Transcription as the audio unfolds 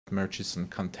Murchison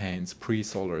contains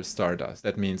pre-solar stardust.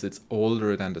 That means it's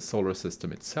older than the solar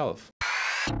system itself.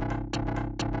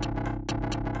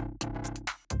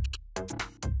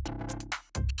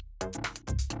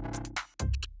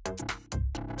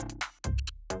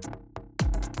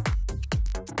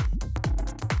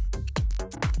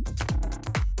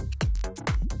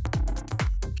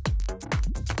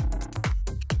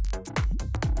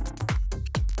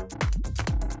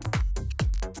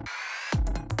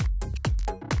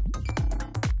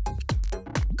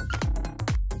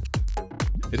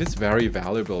 It is very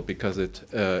valuable because it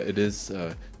is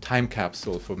a time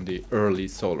capsule from the early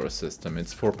solar system.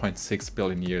 It's 4.6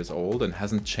 billion years old and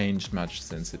hasn't changed much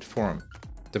since it formed.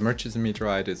 The Murchison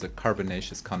meteorite is a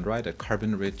carbonaceous chondrite, a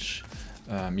carbon-rich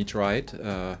meteorite.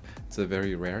 It's a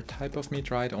very rare type of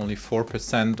meteorite. Only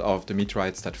 4% of the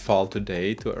meteorites that fall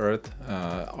today to Earth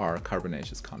are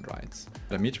carbonaceous chondrites.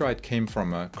 The meteorite came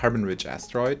from a carbon-rich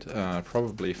asteroid,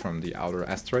 probably from the outer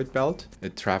asteroid belt.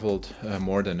 It traveled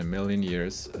more than 1 million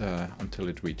years until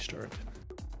it reached Earth.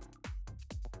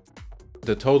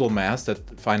 The total mass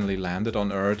that finally landed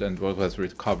on Earth and what was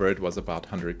recovered was about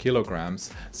 100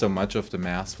 kilograms, so much of the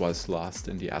mass was lost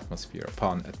in the atmosphere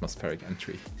upon atmospheric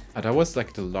entry. That was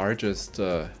like the largest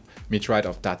meteorite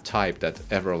of that type that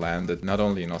ever landed, not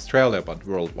only in Australia but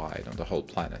worldwide on the whole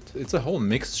planet. It's a whole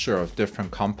mixture of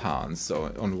different compounds.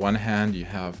 So on one hand you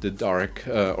have the dark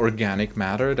organic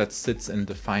matter that sits in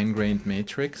the fine-grained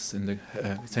matrix, in the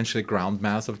essentially ground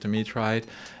mass of the meteorite.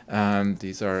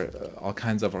 These are all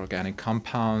kinds of organic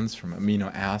compounds, from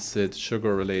amino acids,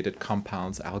 sugar-related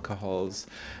compounds, alcohols,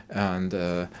 and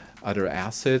other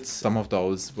acids. Some of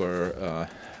those were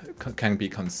can be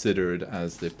considered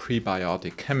as the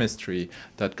prebiotic chemistry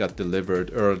that got delivered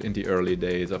in the early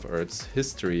days of Earth's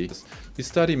history. We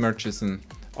study Murchison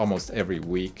almost every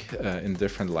week in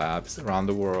different labs around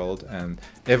the world, and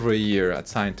every year at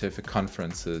scientific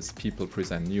conferences people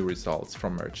present new results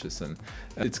from Murchison.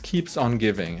 It keeps on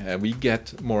giving. We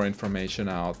get more information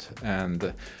out,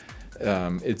 and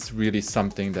it's really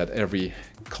something that every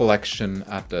collection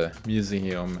at the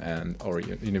museum or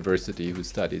university who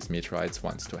studies meteorites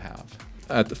wants to have.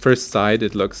 At the first sight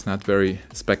it looks not very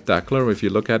spectacular. If you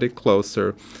look at it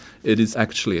closer, it is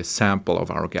actually a sample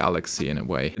of our galaxy in a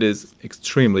way. It is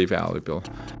extremely valuable.